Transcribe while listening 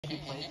You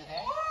played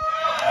today?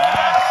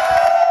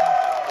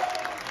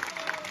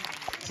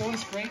 So it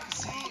was great to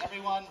see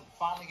everyone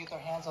finally get their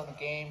hands on the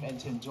game and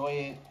to enjoy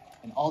it,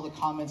 and all the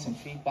comments and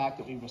feedback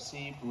that we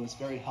received was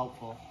very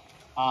helpful.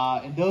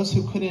 And those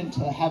who couldn't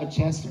have a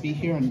chance to be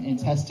here and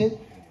test it,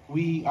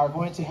 we are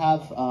going to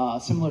have a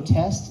similar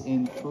test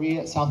in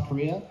Korea, South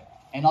Korea,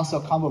 and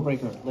also Combo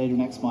Breaker later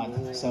next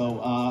month.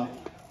 So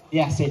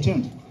yeah, stay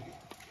tuned.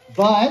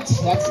 But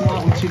that's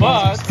not what you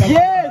guys expected.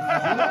 Yes!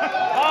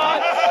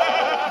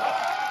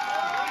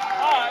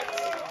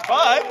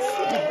 But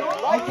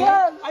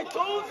I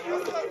told you.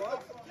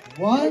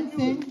 One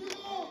thing.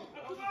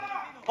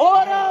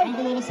 Hold I on. have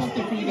a little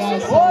something for you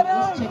guys. So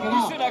let's check it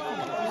out.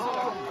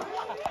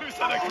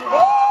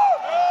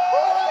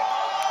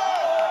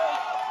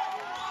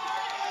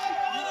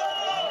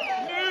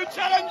 New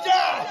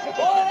challenger.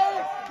 Hold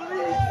on,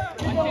 please.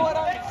 You know what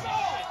I'm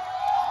saying?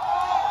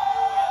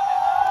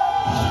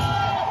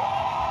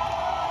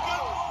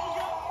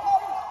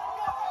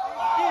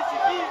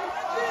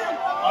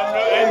 On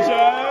the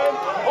engine.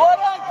 Hold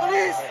on,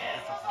 please.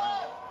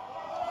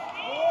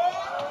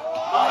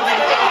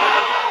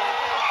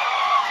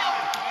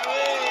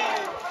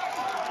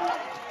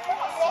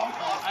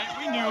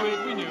 We knew it.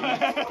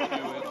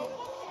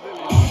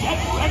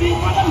 Ready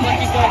for the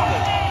next